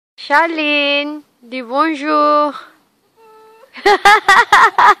Charlene, dis bonjour.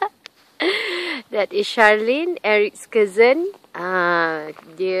 That is Charlene, Eric's cousin.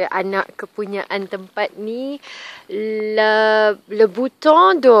 Dia anak kepunyaan tempat ni, le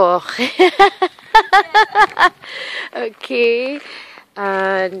Bouton d'or. Okay.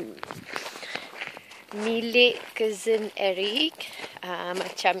 Milik cousin Eric.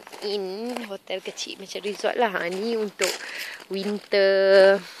 Macam hotel kecil macam resort lah. Ni untuk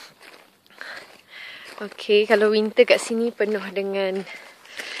winter. Okay, kalau winter kat sini penuh dengan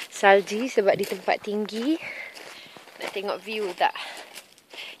salji sebab di tempat tinggi. Nak tengok view tak?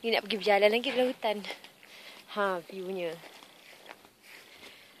 Ni nak pergi berjalan lagi dalam hutan. Viewnya.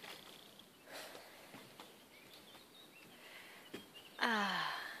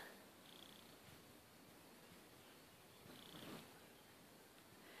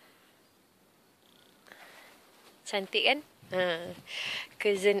 Cantik kan?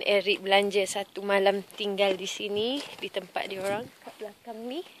 Cousin Eric belanja satu malam tinggal di sini, di tempat dia orang kat belakang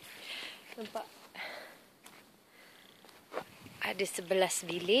ni. Nampak? Ada 11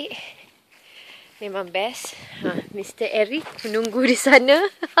 bilik. Memang best. Mr. Eric menunggu di sana.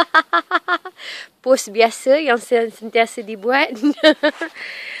 Pos biasa yang sentiasa dibuat.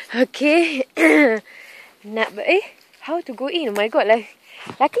 Okay. How to go in? Oh my god,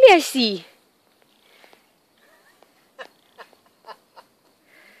 luckily I see.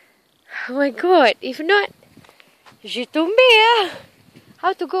 Oh my god, if not, je tombe lah.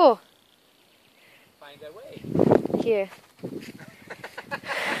 How to go? Find a way. Here.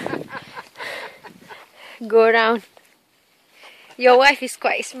 Go around. Your wife is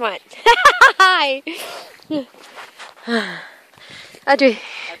quite smart. Hi. Aduh.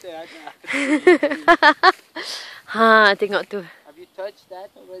 Tengok tu. Have you touched that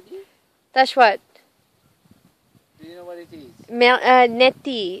already? Touch what? Do you know what it is?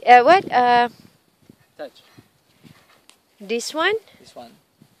 Netty. What? Touch. This one? This one.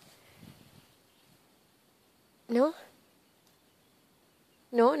 No?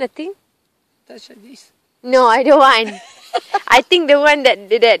 No, nothing? Touch like this. No, I don't want. I think the one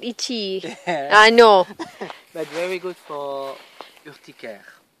that itchy. No. But very good for urticaire.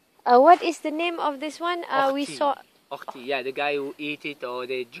 What is the name of this one? We saw. Orti, yeah, the guy who eat it or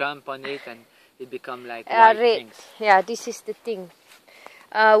they jump on it and it become like white red. things. Yeah, this is the thing.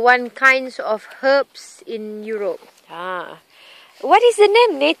 One kinds of herbs in Europe. What is the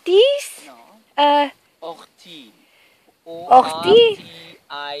name? Netis? No. Orti. O-R-T-I-E.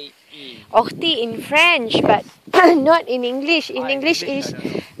 Orti in French, but not in English. In English is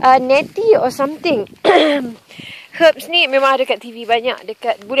neti or something. Herbs ni memang ada kat TV banyak.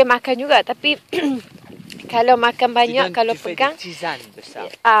 Boleh makan juga, tapi kalau makan banyak, kalau pegang.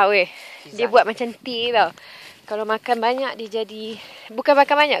 Dia buat macam teh tau. Kalau makan banyak, dia jadi. Bukan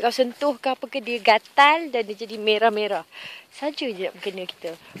makan banyak, kalau sentuh ke apa ke, dia gatal dan dia jadi merah-merah. Saja je nak berkena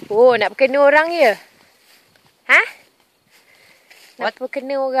kita. Oh, nak berkena orang je? Nak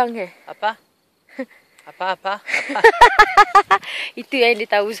berkena orang je? Apa? Apa? Itu yang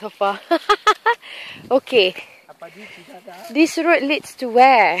dia tahu so far. Okay. This road leads to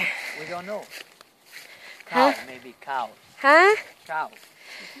where? We don't know. Cow, maybe cow. Cow.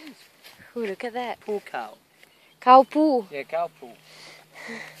 Oh, look at that. Poo cow. Cow poo. Yeah, cow poo.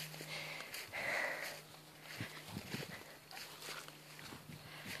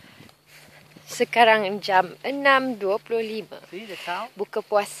 Sekarang jam 6.25. See the cow? Buka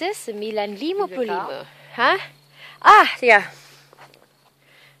puasa 9.55. Ya.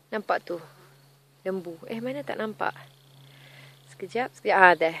 Nampak tu. Lembu. Mana tak nampak? Sekejap.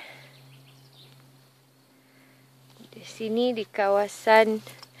 Dah. Di sini di kawasan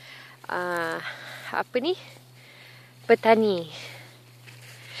apa ni? Petani.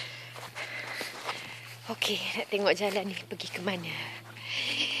 Okey, nak tengok jalan ni pergi ke mana.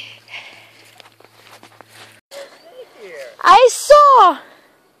 I saw.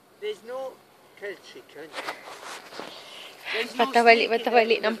 There's no chicken. Patah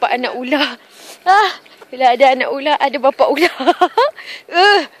balik. Nampak anak ular. Bila ada anak ular, ada bapa ular.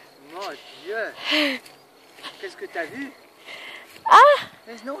 Mon Dieu. Qu'est-ce que t'as vu?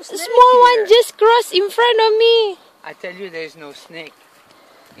 There's no snake small here. one just crossed in front of me. I tell you, there's no snake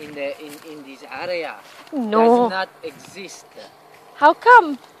in this area. No. Does not exist. How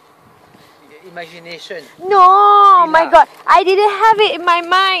come? Imagination. No, my God. I didn't have it in my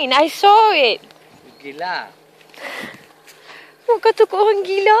mind. I saw it. Gila. Oh, kata kau orang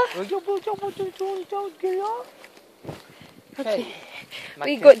gila. Okay.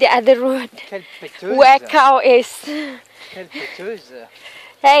 We got the other road. Where cow is. Quelle péteuse.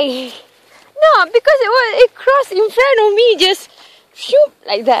 Hey. No, because it crossed in front of me just shoop,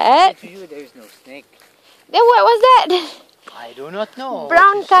 like that. To you, there is no snake. Then what was that? I do not know.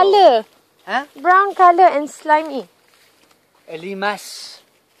 Brown color. Huh? Brown color and slimy. A limace.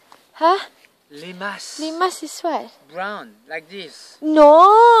 Huh? Limace. Limas is what? Brown, like this.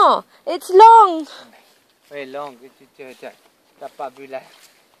 No, it's long. Very long. T'as pas vu là.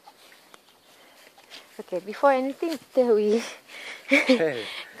 Okay, before anything, we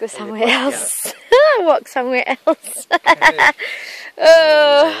go somewhere else. Walk somewhere else.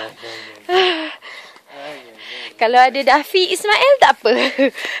 Kalau ada Daffy Ismail tak apa.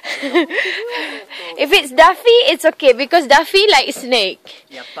 If it's Daffy, it's okay because Daffy likes snake.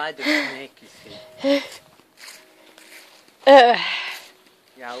 Il n'y a pas de snake ici. Il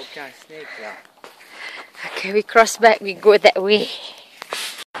n'y a aucun snake là. Okay, we cross back, we go that way.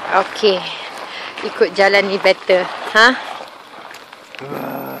 Okay, ikut jalan ni better. Huh?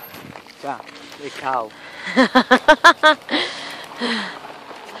 Tiens, les cows.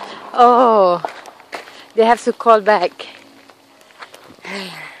 Oh, they have to call back.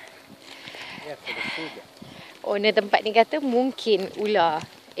 Yeah, for the food. Owner tempat ni kata mungkin ular.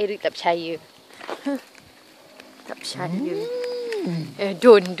 Eric tak percaya. Tak percaya.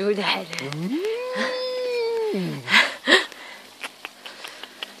 Don't do that.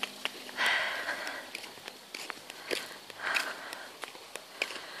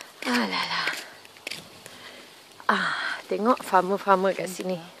 Alalah. Tengok farmer-farmer kat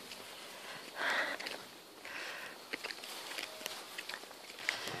sini.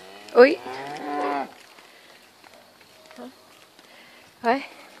 Oi. What?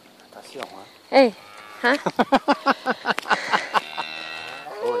 Attention, hein. Hey. Huh?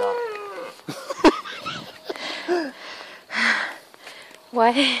 Oh là.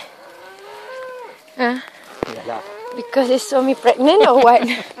 Why? Huh? Il est là. Because they saw me pregnant or what?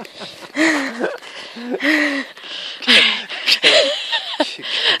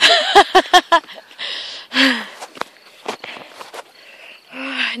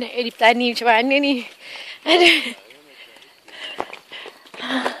 Nak edit petani macam mana ni? Aduh.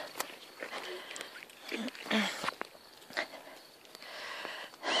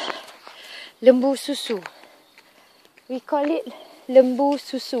 Lembu susu. We call it lembu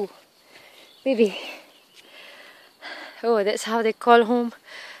susu. Baby. Oh, that's how they call home.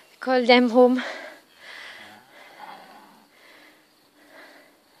 Call them home.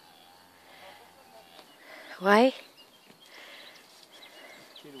 Why?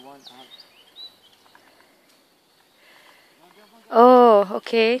 Oh,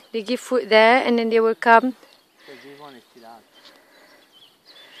 okay. They give food there and then they will come.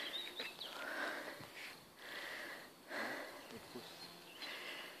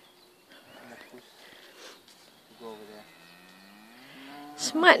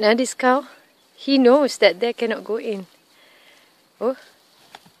 Smart nah this cow. He knows that they cannot go in. Oh.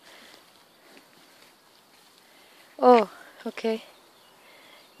 Oh, okay.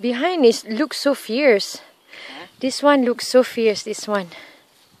 Behind it looks so fierce. This one looks so fierce, this one.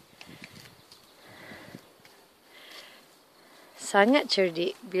 Sangat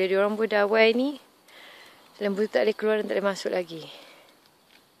cerdik. Bila diorang berdawai ni, lembu tak boleh keluar dan tak boleh masuk lagi.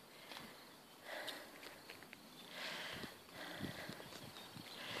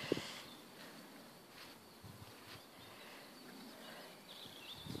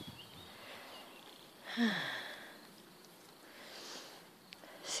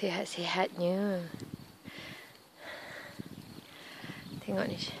 Sehat-sehatnya. Tengok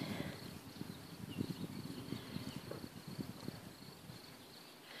ni.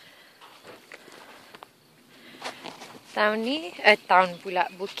 Tahun pula.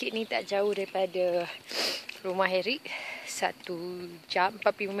 Bukit ni tak jauh daripada rumah Eric. 1 jam,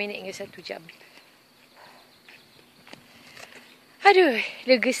 45 minit hingga 1 jam. Aduh,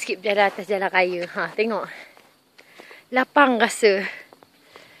 lega sikit berjalan atas jalan raya. Tengok. Lapang rasa.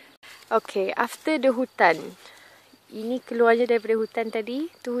 Okay, after the hutan. Ini keluarnya daripada hutan tadi.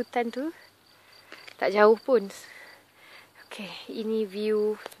 Tu hutan tu. Tak jauh pun. Okay, ini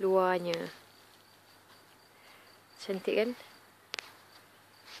view luarnya. Cantik kan?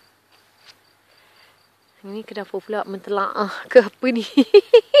 Ini kenapa pula mentelaah ke apa ni?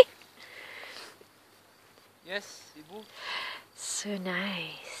 Yes, ibu. So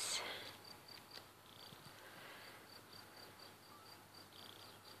nice.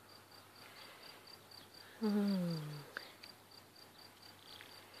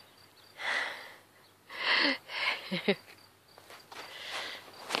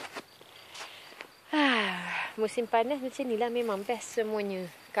 Musim panas macam ni lah memang best semuanya.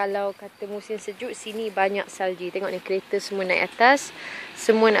 Kalau kata musim sejuk, sini banyak salji. Tengok ni kereta semua naik atas.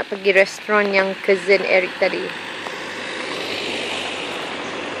 Semua nak pergi restoran yang cousin Eric tadi.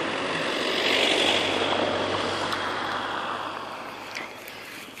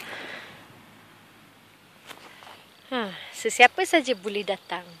 Sesiapa saja boleh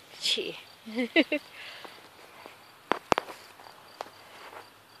datang. Cik.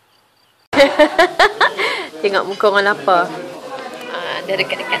 Tengok muka orang lapar. Dah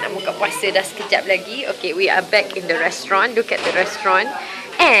dekat-dekat nak buka puasa dah sekejap lagi. Okay, we are back in the restaurant. Look at the restaurant.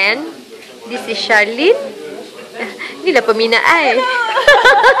 And this is Charlene. Inilah peminat I.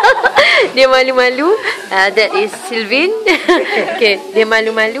 Dia malu-malu. That is Sylvain. Okay, dia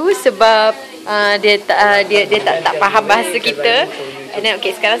malu-malu sebab dia tak faham bahasa kita. And then,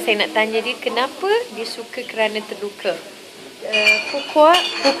 okay, sekarang saya nak tanya dia kenapa dia suka kerana terluka. Pourquoi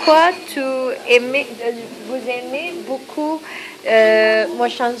vous aimez beaucoup ma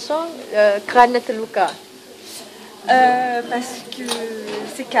chanson kerana terluka? Parce que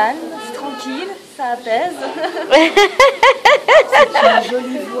c'est calme, c'est tranquille, ça apaise. C'est une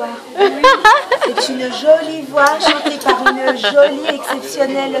jolie voix. Oui, c'est une jolie voix chantée par une jolie,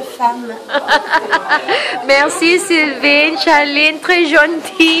 exceptionnelle femme. Merci Sylvain, Charlene, très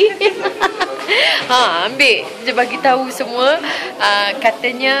gentil. Ambil dia bagi tahu semua.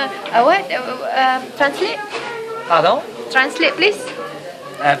 Katanya what? Translate? Pardon? Translate please.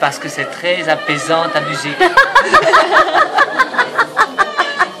 Parce que c'est très apaisant ta musique.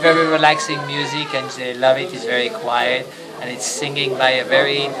 Very relaxing music and they love it. It's very quiet and it's singing by a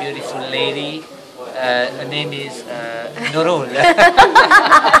very beautiful lady. Her name is Nurul.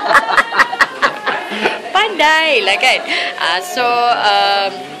 Pandai lah kan. So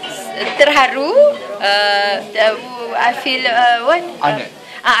terharu. I feel what? Honored.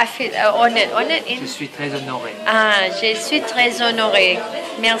 I feel honored. Honored in. Je suis très honorée. Je suis très honorée.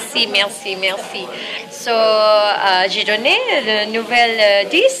 Merci, merci, merci. So, j'ai donné le nouvel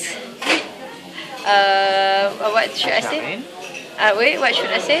disque. What should I say? Oui, what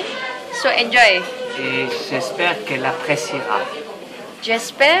should I say? So, enjoy. Et j'espère qu'elle appréciera.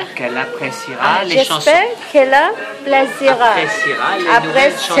 J'espère Qu'elle appréciera les chansons. J'espère qu'elle appréciera. Appréciera les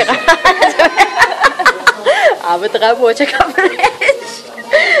nouvelles chansons. Berterabur cakap French.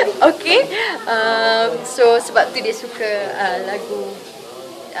 Okay. So sebab tu dia suka lagu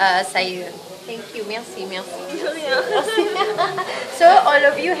saya. Thank you. Merci. So all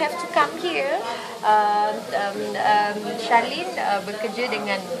of you have to come here. Charlene bekerja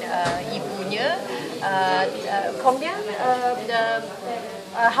dengan ibunya. Combien?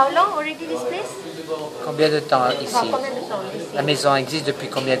 How long already this place? Combien de temps ici? Combien de temps ici? La maison existe depuis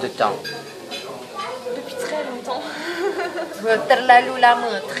combien de temps? Depuis très longtemps. Terlalu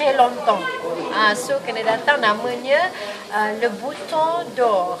lama, très longtemps. So kena datang, namanya le Bouton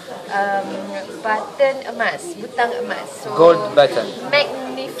d'or, button emas, butang emas. So, Gold button.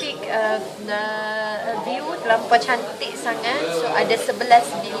 Magnific view, terlampau cantik sangat. So ada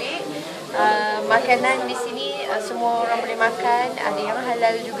 11 bilik. Makanan di sini semua orang boleh makan, ada yang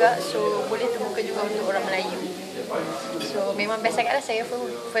halal juga, so boleh terbuka juga untuk orang Melayu. So memang best sangatlah, saya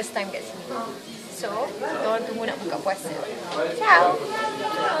first time kat sini. So, kita orang tunggu nak buka puasa. Ciao.